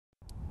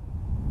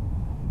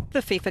The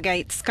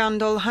Fifagate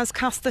scandal has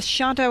cast a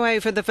shadow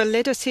over the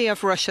validity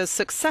of Russia's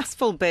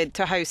successful bid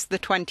to host the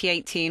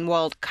 2018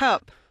 World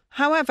Cup.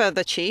 However,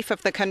 the chief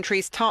of the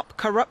country's top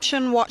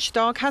corruption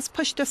watchdog has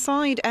pushed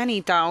aside any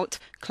doubt,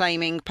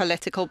 claiming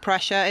political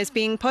pressure is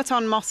being put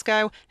on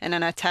Moscow in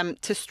an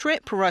attempt to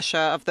strip Russia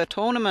of the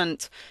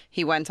tournament.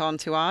 He went on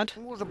to add,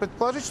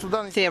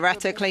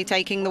 "Theoretically,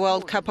 taking the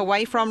World Cup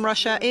away from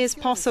Russia is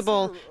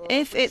possible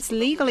if it's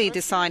legally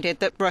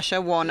decided that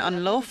Russia won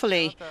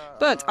unlawfully.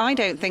 But I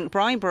don't think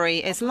bribery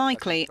is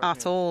likely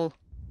at all."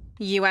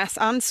 US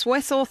and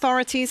Swiss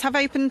authorities have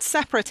opened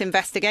separate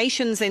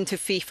investigations into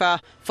FIFA,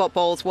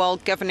 football's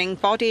world governing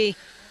body.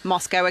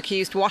 Moscow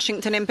accused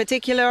Washington in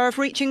particular of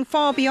reaching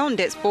far beyond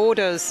its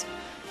borders.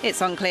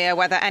 It's unclear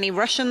whether any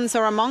Russians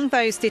are among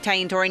those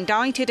detained or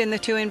indicted in the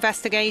two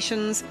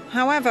investigations.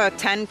 However,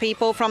 10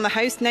 people from the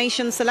host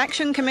nation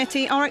selection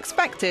committee are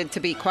expected to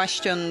be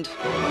questioned.